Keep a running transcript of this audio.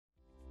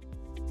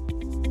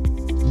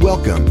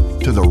Welcome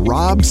to the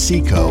Rob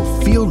Seco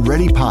Field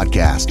Ready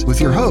Podcast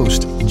with your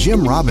host,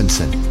 Jim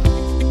Robinson.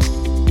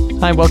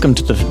 Hi, welcome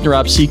to the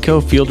Rob Seco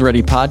Field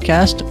Ready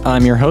Podcast.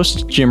 I'm your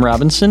host, Jim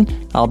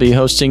Robinson. I'll be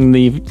hosting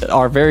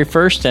our very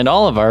first and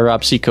all of our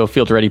Rob Seco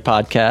Field Ready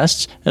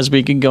podcasts. As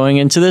we get going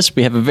into this,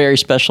 we have a very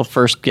special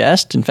first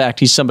guest. In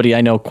fact, he's somebody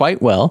I know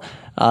quite well.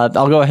 I'll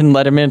go ahead and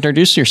let him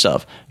introduce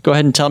yourself. Go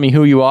ahead and tell me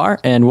who you are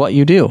and what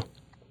you do.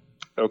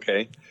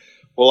 Okay.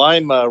 Well,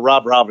 I'm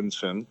Rob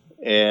Robinson,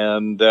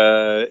 and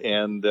a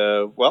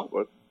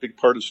big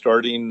part of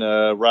starting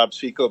Rob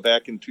Seco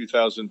back in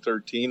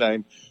 2013.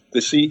 I'm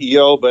the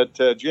CEO,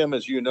 but Jim,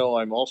 as you know,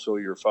 I'm also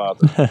your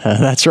father.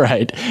 That's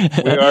right.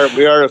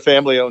 We are a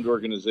family-owned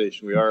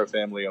organization. We are a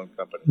family-owned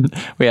company.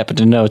 We happen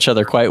to know each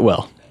other quite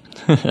well.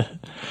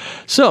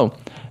 So,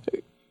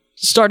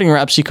 starting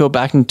Rob Seco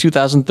back in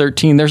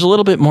 2013, there's a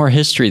little bit more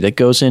history that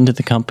goes into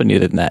the company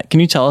than that. Can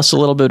you tell us a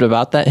little bit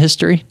about that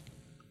history?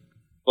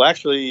 Well,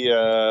 actually,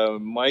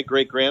 my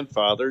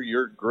great-grandfather,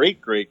 your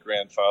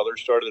great-great-grandfather,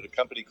 started a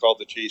company called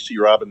the J.C.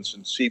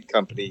 Robinson Seed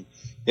Company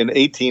in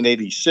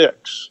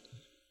 1886.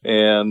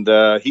 And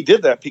he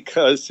did that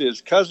because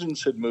his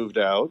cousins had moved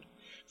out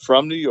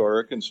from New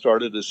York and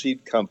started a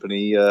seed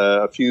company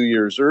a few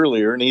years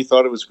earlier, and he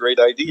thought it was a great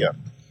idea.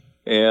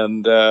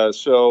 And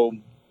so,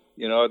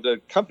 the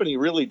company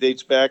really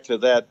dates back to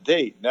that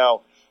date.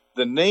 Now,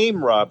 the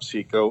name Rob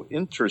Seco,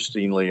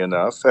 interestingly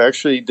enough,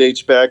 actually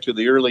dates back to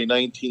the early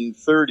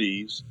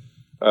 1930s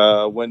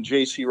when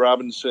J.C.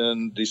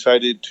 Robinson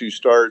decided to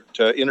start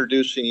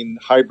introducing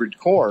hybrid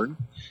corn.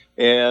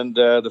 And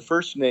the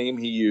first name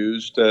he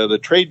used, the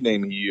trade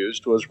name he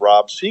used, was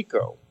Rob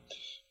Seco.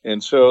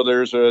 And so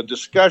there's a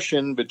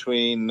discussion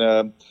between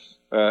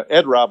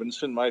Ed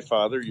Robinson, my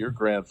father, your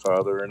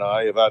grandfather, and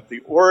I about the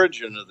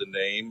origin of the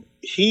name.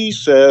 He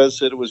says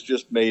that it was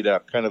just made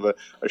up, kind of a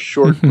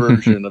short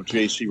version of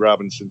J.C.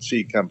 Robinson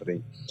Seed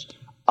Company.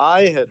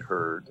 I had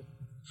heard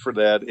for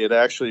that it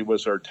actually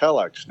was our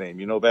telex name.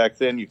 Back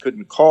then you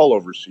couldn't call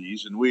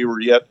overseas, and we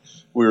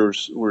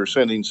were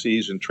sending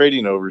seeds and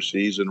trading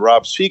overseas, and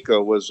Rob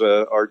Seco was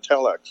our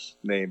telex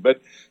name. But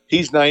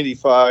he's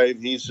 95.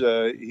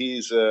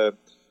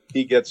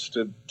 He gets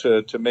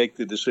to make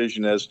the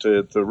decision as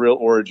to the real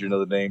origin of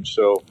the name.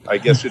 So I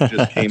guess it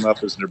just came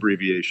up as an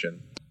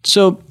abbreviation.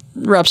 So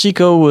Rob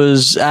Seco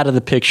was out of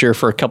the picture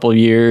for a couple of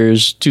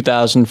years,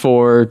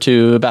 2004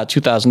 to about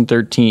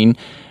 2013.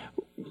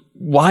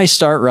 Why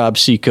start Rob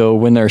Seco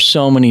when there are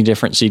so many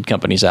different seed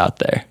companies out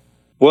there?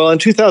 Well, in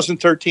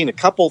 2013, a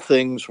couple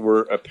things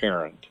were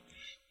apparent.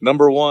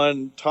 Number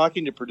one,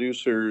 talking to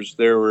producers,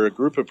 there were a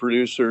group of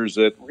producers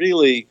that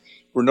really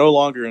were no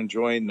longer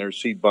enjoying their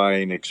seed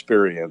buying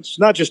experience.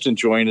 Not just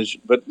enjoying it,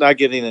 but not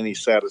getting any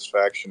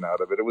satisfaction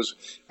out of it. It was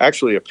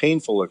actually a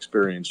painful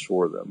experience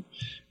for them.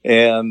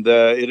 And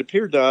it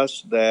appeared to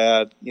us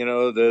that,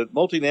 the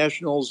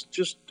multinationals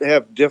just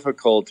have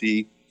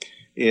difficulty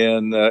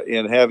in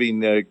having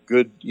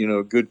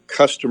good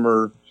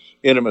customer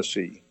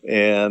intimacy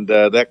and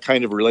that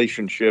kind of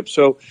relationship.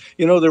 So,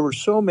 there were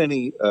so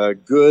many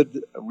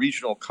good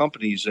regional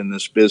companies in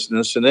this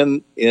business. And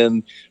then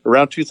in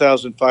around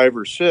 2005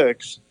 or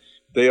 6,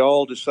 they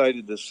all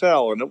decided to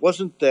sell. And it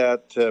wasn't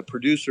that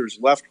producers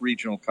left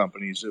regional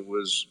companies. It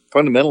was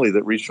fundamentally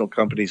that regional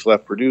companies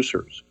left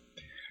producers.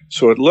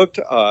 So it looked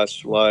to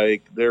us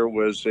like there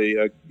was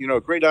a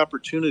great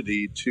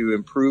opportunity to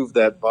improve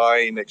that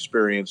buying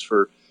experience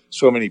for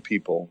so many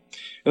people.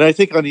 And I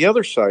think on the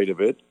other side of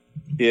it,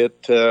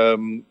 it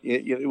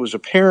was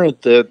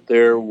apparent that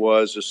there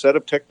was a set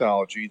of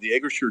technology, the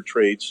AgriSure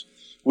traits,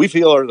 we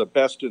feel are the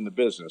best in the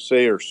business.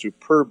 They are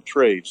superb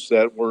traits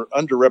that were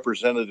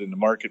underrepresented in the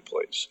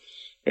marketplace.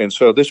 And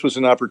so this was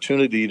an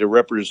opportunity to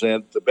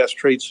represent the best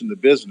traits in the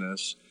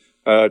business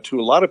to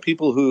a lot of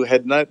people who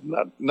had not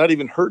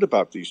even heard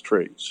about these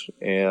traits.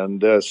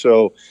 And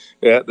so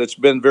that's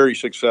been very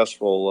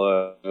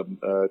successful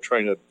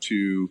trying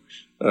to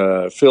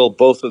fill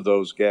both of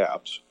those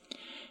gaps.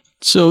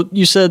 So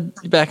you said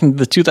back in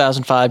the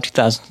 2005,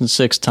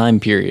 2006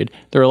 time period,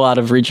 there were a lot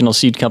of regional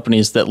seed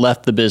companies that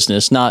left the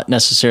business, not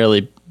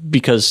necessarily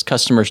because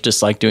customers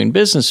disliked doing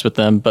business with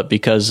them, but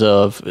because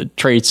of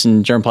traits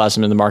and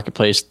germplasm in the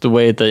marketplace, the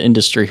way the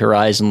industry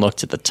horizon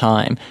looked at the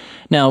time.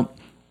 Now,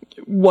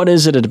 what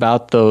is it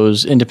about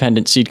those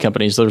independent seed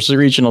companies, those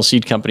regional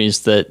seed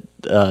companies that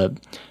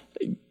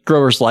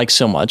growers like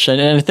so much?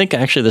 And I think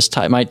actually this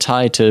might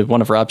tie to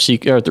one of Rob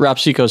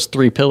Seco's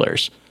 3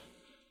 pillars.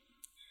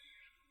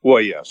 Well,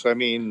 yes. I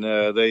mean,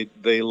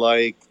 they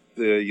like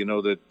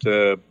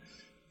that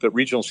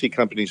regional seed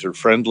companies are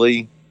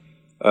friendly,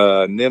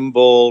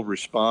 nimble,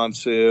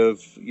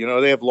 responsive.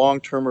 They have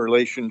long-term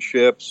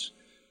relationships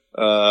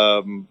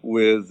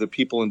with the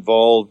people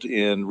involved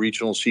in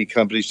regional seed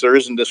companies. There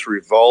isn't this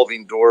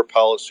revolving door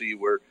policy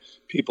where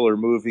people are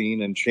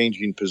moving and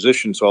changing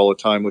positions all the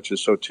time, which is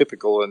so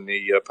typical in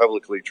the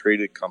publicly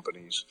traded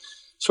companies.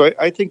 So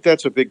I think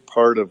that's a big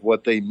part of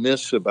what they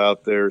miss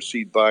about their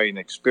seed buying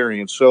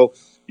experience. So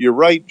you're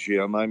right,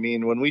 Jim. I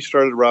mean, when we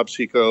started Rob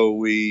Seco,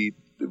 we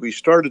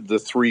started the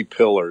 3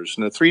 pillars.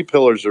 And the 3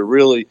 pillars are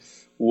really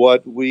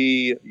what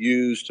we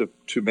use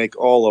to make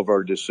all of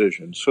our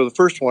decisions. So the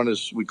first one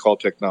is we call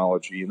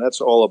technology, and that's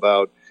all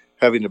about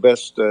having the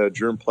best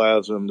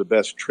germplasm, the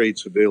best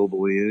traits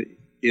available in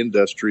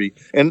industry.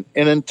 And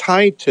then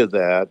tied to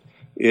that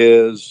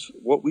is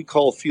what we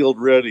call field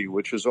ready,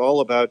 which is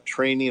all about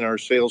training our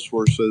sales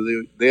force so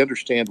they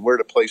understand where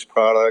to place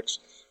products,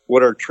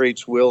 what our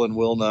traits will and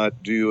will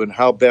not do, and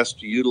how best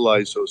to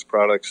utilize those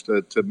products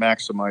to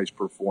maximize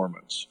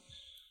performance.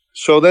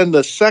 So then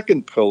the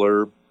second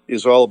pillar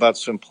is all about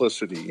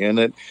simplicity.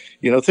 And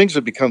things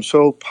have become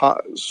so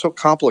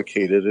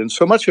complicated, and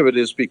so much of it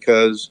is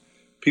because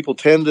people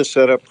tend to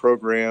set up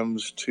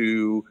programs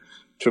to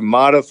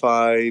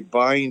modify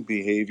buying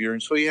behavior,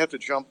 and so you have to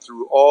jump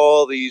through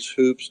all these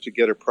hoops to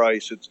get a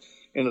price.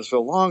 It's a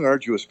long,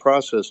 arduous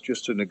process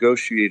just to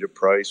negotiate a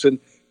price, and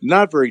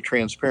not very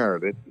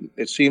transparent.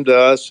 It seemed to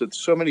us that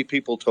so many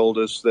people told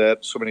us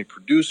that, so many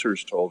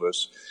producers told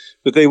us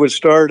that they would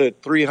start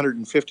at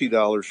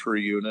 $350 for a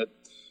unit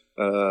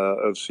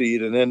of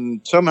seed, and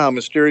then somehow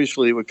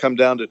mysteriously it would come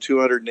down to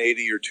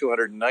 $280 or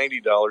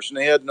 $290, and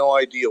they had no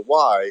idea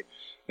why.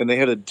 And they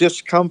had a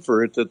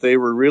discomfort that they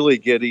were really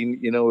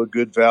getting, a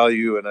good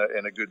value and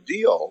a good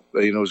deal,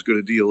 as good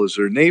a deal as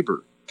their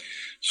neighbor.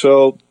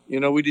 So,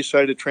 we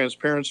decided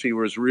transparency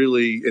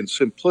and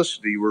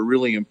simplicity were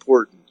really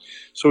important.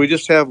 So we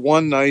just have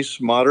one nice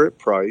moderate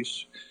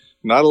price,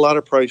 not a lot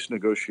of price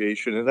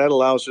negotiation, and that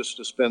allows us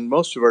to spend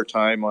most of our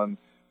time on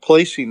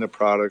placing the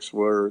products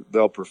where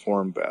they'll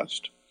perform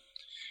best.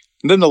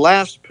 And then the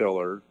last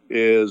pillar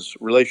is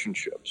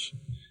relationships.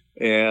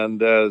 And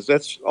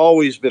that's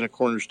always been a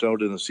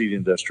cornerstone in the seed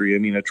industry. I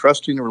mean, a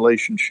trusting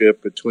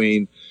relationship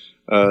between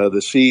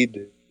the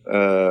seed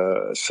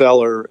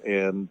seller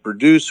and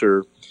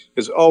producer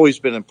has always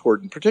been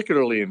important,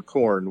 particularly in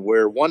corn,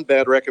 where one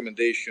bad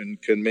recommendation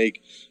can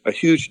make a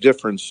huge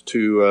difference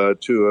to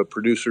a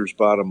producer's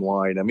bottom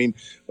line. I mean,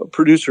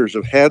 producers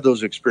have had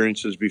those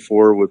experiences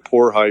before with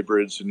poor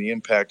hybrids and the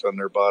impact on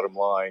their bottom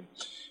line.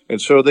 And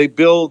so they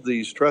build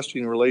these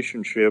trusting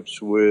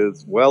relationships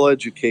with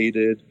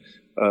well-educated,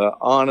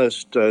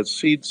 honest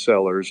seed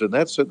sellers, and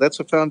that's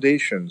a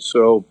foundation.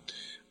 So,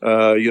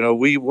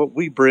 what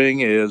we bring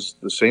is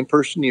the same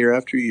person year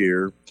after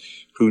year,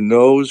 who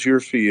knows your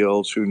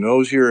fields, who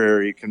knows your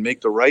area, can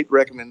make the right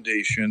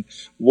recommendation,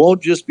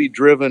 won't just be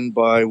driven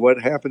by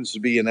what happens to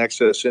be in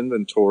excess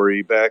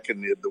inventory back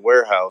in the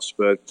warehouse,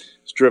 but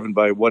it's driven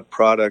by what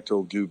product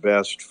will do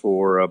best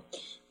for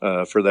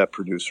that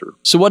producer.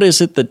 So, what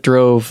is it that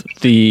drove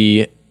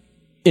the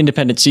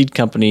independent seed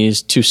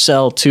companies to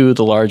sell to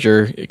the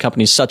larger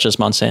companies such as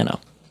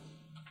Monsanto?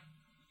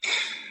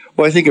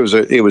 Well, I think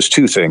it was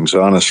two things,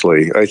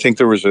 honestly. I think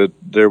there was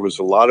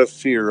a lot of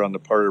fear on the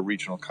part of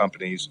regional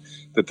companies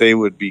that they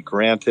would be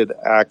granted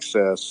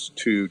access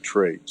to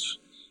traits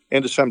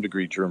and to some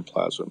degree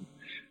germplasm.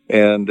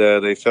 And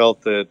they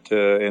felt that,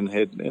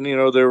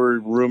 there were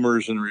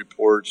rumors and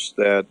reports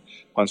that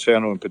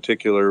Monsanto in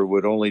particular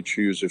would only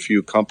choose a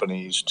few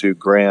companies to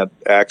grant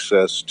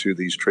access to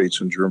these traits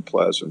and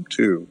germplasm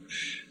too.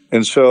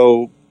 And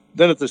so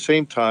then at the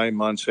same time,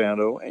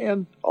 Monsanto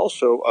and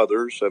also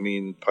others,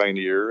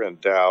 Pioneer and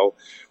Dow,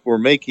 were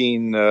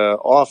making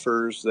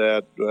offers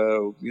that,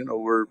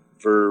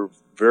 were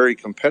very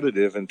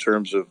competitive in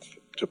terms of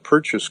to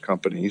purchase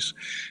companies.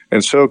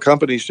 And so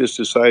companies just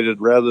decided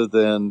rather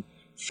than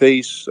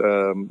face,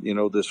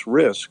 this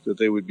risk, that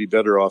they would be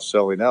better off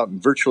selling out.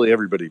 And virtually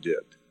everybody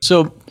did.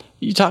 So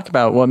you talk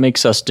about what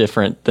makes us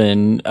different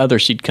than other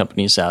seed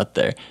companies out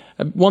there.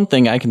 One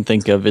thing I can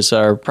think of is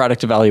our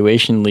product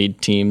evaluation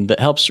lead team that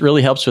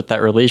really helps with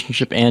that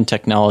relationship and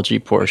technology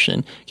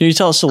portion. Can you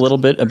tell us a little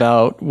bit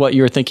about what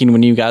you were thinking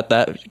when you got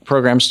that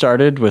program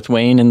started with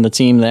Wayne and the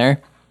team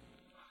there?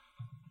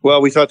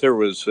 Well, we thought there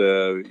was,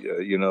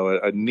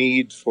 a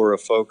need for a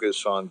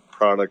focus on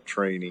product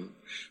training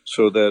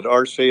so that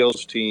our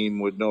sales team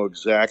would know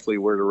exactly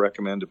where to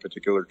recommend a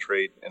particular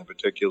trait and a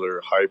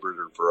particular hybrid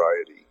or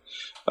variety.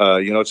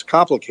 It's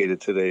complicated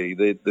today.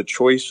 The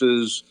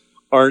choices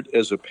aren't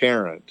as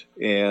apparent,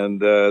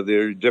 and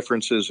there are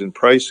differences in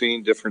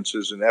pricing,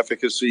 differences in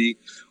efficacy,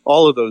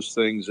 all of those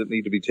things that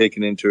need to be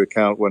taken into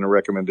account when a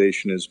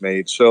recommendation is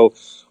made. So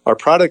our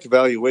product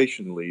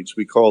evaluation leads,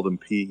 we call them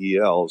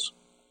PELs,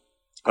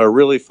 are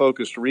really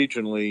focused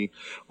regionally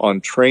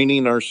on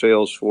training our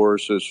sales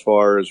force as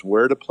far as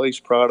where to place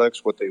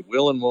products, what they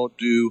will and won't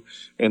do,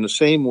 and the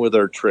same with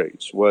our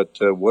traits. What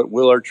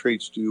will our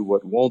traits do?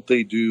 What won't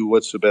they do?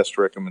 What's the best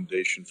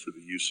recommendation for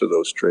the use of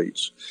those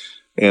traits?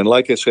 And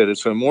like I said,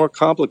 it's a more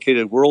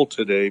complicated world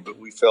today, but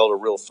we felt a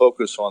real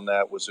focus on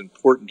that was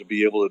important to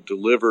be able to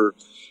deliver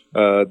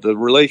the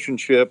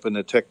relationship and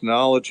the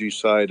technology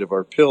side of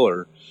our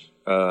pillar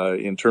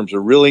in terms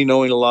of really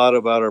knowing a lot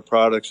about our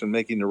products and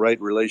making the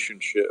right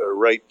relationship or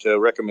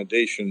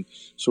recommendation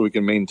so we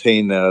can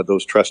maintain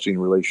those trusting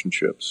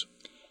relationships.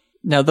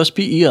 Now, those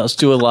PELs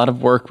do a lot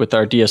of work with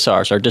our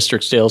DSRs, our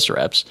district sales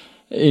reps,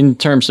 in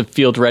terms of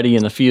field ready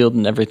in the field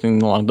and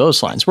everything along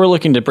those lines. We're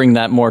looking to bring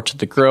that more to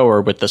the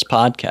grower with this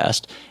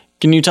podcast.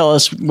 Can you tell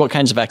us what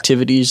kinds of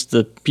activities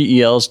the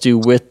PELs do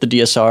with the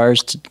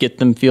DSRs to get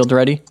them field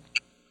ready?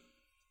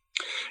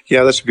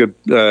 Yeah, that's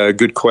a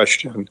good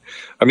question.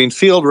 I mean,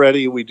 field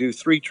ready, we do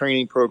 3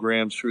 training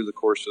programs through the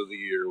course of the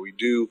year. We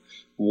do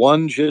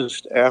one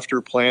just after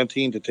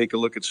planting to take a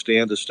look at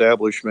stand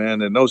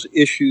establishment and those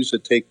issues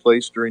that take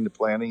place during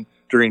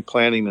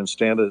planting and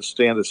stand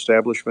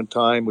establishment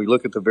time. We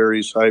look at the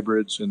various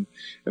hybrids and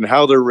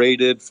how they're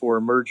rated for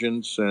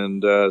emergence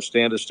and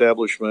stand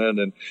establishment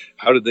and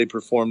how did they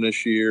perform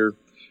this year.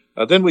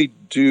 Then we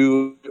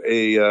do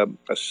a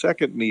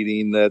second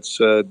meeting that's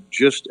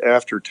just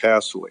after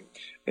tasseling.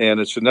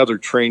 And it's another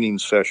training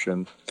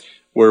session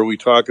where we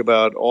talk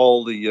about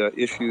all the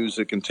issues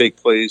that can take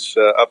place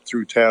up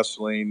through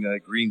tasseling,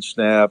 green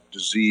snap,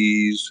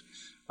 disease,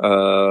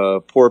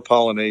 poor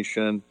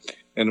pollination.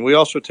 And we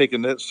also take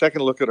a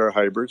second look at our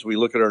hybrids. We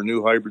look at our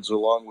new hybrids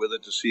along with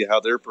it to see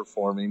how they're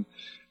performing.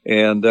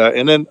 And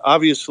then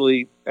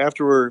obviously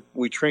after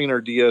we train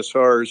our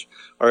DSRs,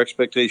 our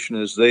expectation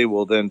is they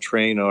will then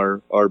train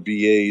our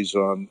BAs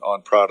on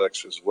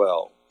products as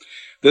well.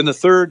 Then the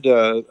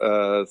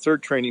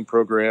third training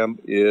program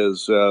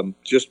is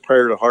just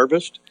prior to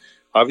harvest.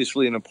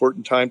 Obviously, an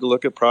important time to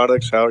look at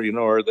products. How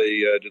are they?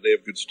 Do they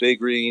have good stay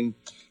green?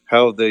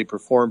 How have they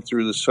performed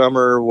through the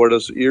summer? What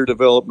does ear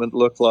development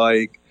look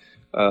like?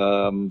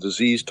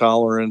 Disease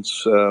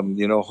tolerance.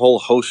 A whole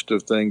host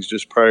of things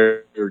just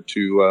prior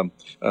to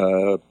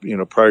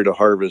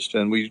harvest.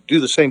 And we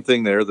do the same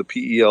thing there. The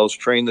PELs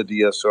train the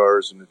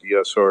DSRs, and the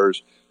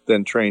DSRs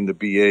then train the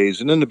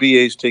BAs, and then the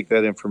BAs take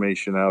that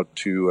information out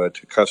to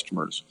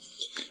customers.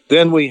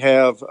 Then we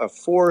have a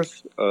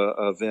fourth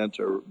event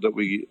that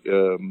we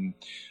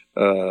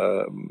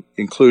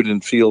include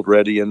in Field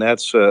Ready, and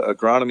that's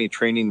agronomy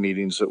training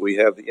meetings that we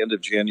have the end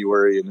of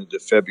January and into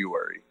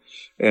February.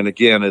 And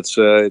again,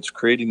 it's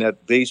creating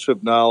that base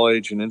of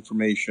knowledge and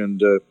information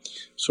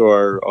so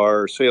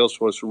our sales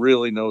force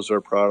really knows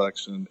our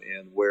products and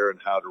where and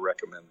how to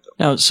recommend them.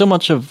 Now, so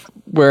much of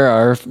where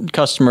our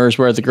customers,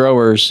 where the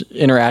growers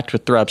interact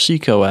with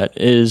Robseco at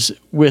is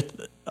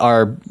with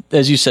our,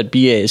 as you said,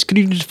 BAs. Could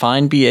you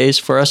define BAs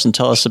for us and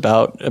tell us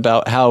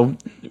about how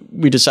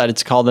we decided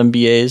to call them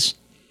BAs?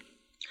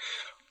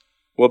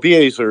 Well,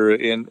 BAs are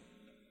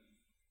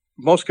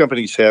most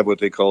companies have what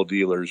they call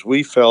dealers.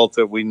 We felt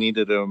that we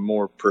needed a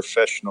more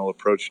professional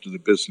approach to the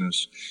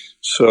business.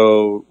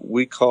 So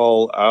we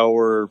call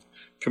our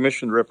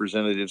commissioned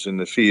representatives in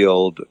the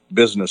field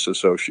business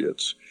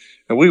associates.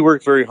 And we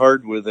work very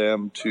hard with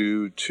them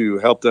to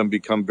help them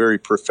become very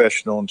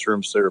professional in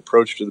terms of their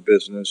approach to the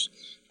business,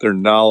 their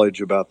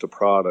knowledge about the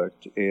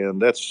product. And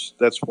that's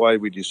why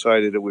we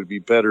decided it would be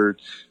better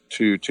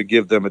to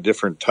give them a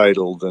different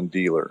title than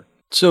dealer.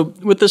 So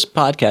with this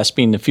podcast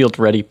being the Field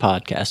Ready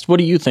podcast, what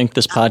do you think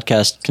this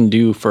podcast can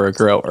do for a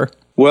grower?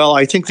 Well,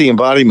 I think the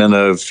embodiment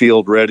of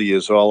Field Ready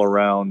is all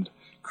around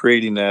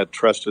creating that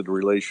trusted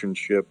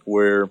relationship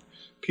where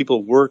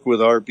people work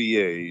with our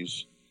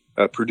BAs,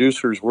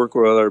 producers work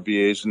with our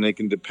BAs, and they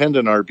can depend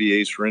on our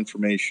BAs for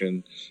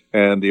information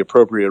and the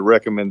appropriate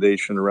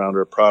recommendation around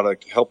our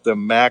product to help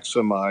them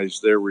maximize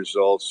their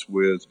results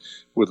with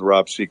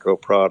Robseco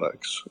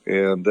products.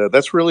 And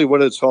that's really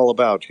what it's all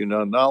about.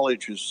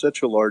 Knowledge is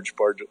such a large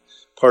part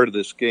of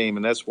this game,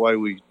 and that's why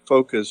we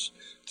focus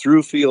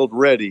through Field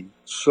Ready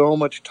so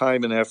much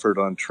time and effort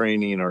on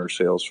training our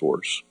sales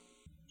force.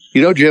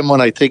 Jim,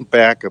 when I think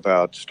back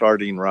about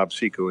starting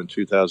Robseco in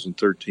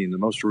 2013, the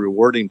most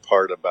rewarding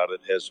part about it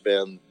has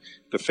been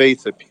the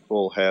faith that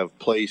people have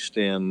placed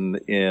in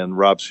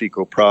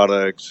Robseco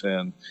products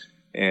and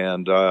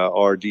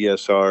our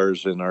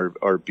DSRs and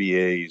our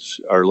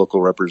BAs, our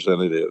local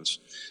representatives.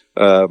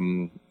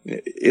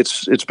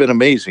 It's been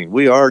amazing.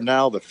 We are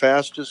now the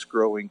fastest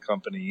growing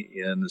company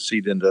in the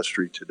seed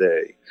industry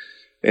today.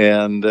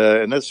 And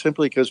that's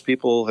simply because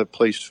people have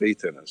placed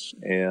faith in us.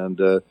 And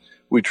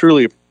we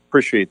truly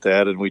appreciate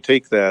that, and we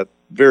take that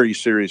very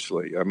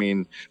seriously. I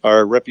mean,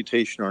 our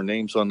reputation, our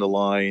name's on the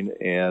line,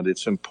 and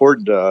it's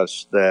important to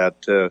us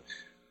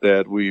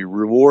that we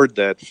reward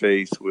that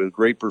faith with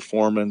great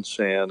performance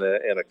and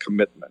a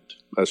commitment,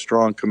 a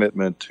strong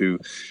commitment to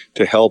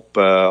help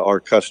our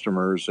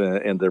customers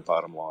and their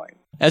bottom line.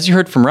 As you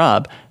heard from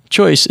Rob,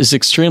 choice is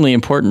extremely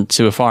important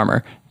to a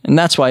farmer, and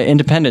that's why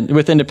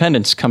with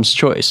independence comes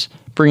choice.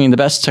 Bringing the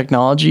best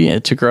technology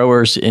to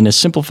growers in a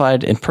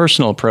simplified and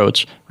personal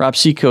approach,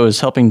 Robseco is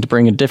helping to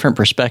bring a different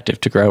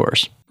perspective to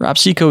growers.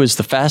 Robseco is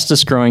the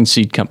fastest growing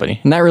seed company,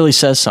 and that really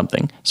says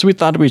something. So we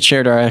thought we'd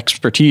share our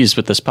expertise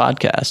with this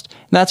podcast.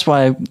 And that's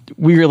why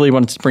we really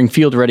wanted to bring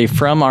Field Ready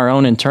from our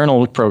own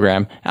internal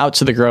program out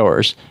to the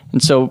growers.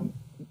 And so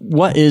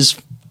what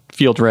is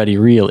Field Ready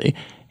really?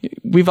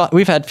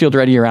 We've had Field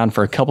Ready around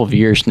for a couple of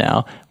years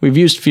now. We've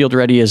used Field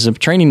Ready as a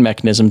training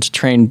mechanism to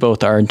train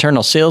both our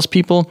internal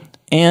salespeople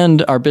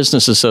and our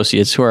business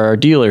associates, who are our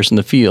dealers in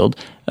the field,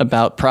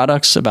 about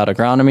products, about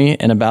agronomy,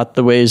 and about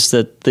the ways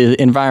that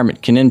the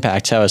environment can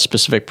impact how a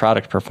specific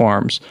product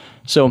performs.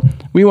 So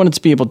we wanted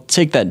to be able to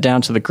take that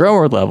down to the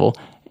grower level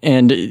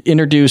and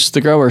introduce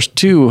the growers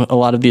to a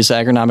lot of these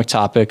agronomic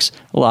topics,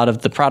 a lot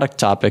of the product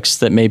topics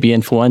that may be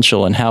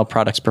influential in how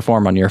products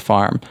perform on your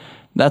farm.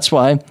 That's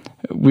why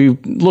we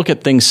look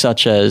at things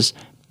such as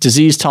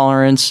disease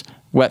tolerance,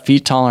 wet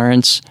feet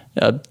tolerance,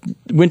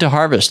 when to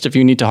harvest, if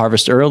you need to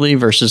harvest early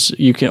versus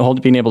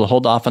being able to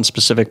hold off on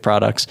specific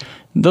products.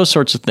 Those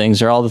sorts of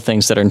things are all the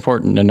things that are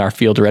important in our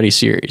Field Ready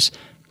series.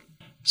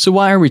 So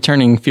why are we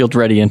turning Field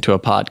Ready into a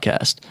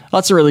podcast?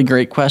 Well, that's a really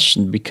great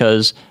question,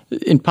 because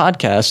in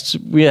podcasts,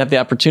 we have the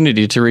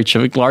opportunity to reach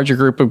a larger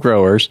group of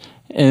growers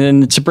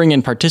and to bring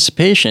in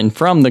participation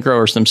from the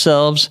growers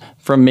themselves,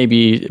 from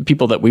maybe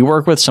people that we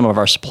work with, some of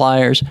our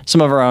suppliers,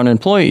 some of our own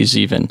employees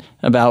even,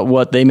 about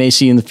what they may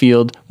see in the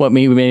field, what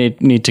we may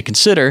need to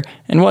consider,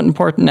 and what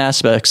important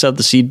aspects of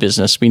the seed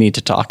business we need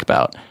to talk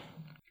about.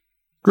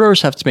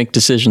 Growers have to make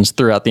decisions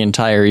throughout the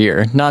entire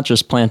year, not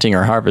just planting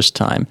or harvest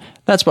time.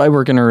 That's why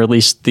we're going to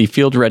release the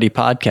Field Ready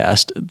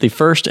podcast the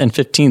 1st and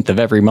 15th of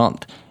every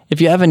month. If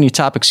you have any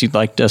topics you'd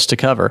like us to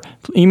cover,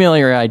 email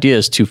your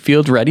ideas to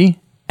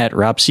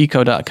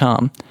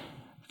fieldready@robseco.com.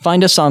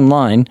 Find us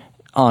online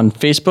on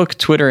Facebook,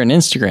 Twitter, and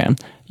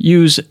Instagram.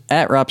 Use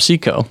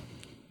 @RobSeco.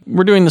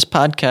 We're doing this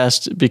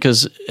podcast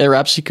because at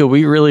RobSeco,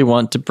 we really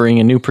want to bring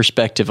a new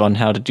perspective on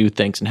how to do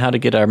things and how to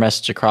get our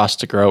message across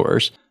to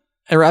growers.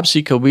 At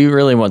RobSeco, we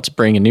really want to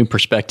bring a new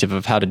perspective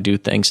of how to do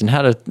things and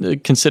how to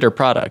consider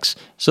products.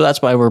 So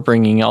that's why we're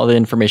bringing all the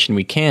information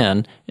we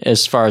can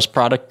as far as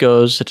product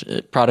goes,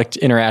 product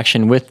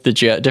interaction with the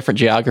different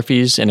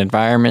geographies and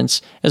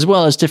environments, as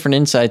well as different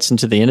insights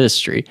into the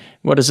industry.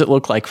 What does it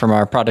look like from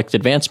our product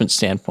advancement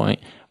standpoint?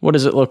 What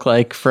does it look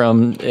like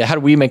from how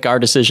do we make our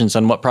decisions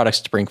on what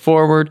products to bring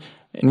forward?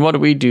 And what do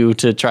we do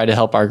to try to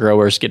help our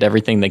growers get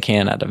everything they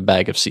can out of a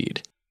bag of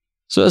seed?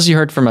 So as you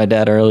heard from my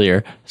dad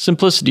earlier,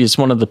 simplicity is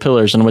one of the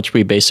pillars on which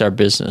we base our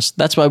business.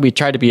 That's why we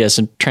try to be as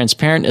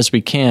transparent as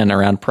we can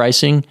around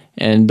pricing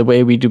and the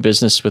way we do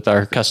business with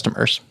our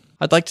customers.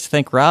 I'd like to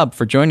thank Rob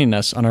for joining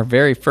us on our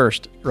very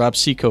first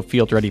RobSeco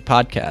Field Ready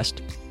podcast.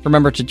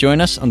 Remember to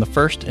join us on the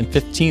 1st and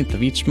 15th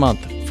of each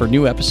month for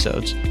new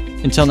episodes.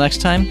 Until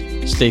next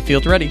time, stay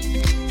field ready.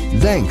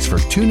 Thanks for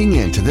tuning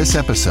in to this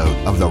episode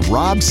of the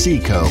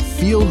RobSeco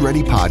Field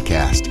Ready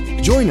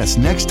podcast. Join us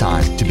next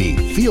time to be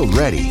Field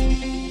Ready.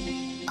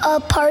 A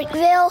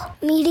Parkville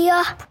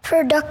Media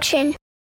Production.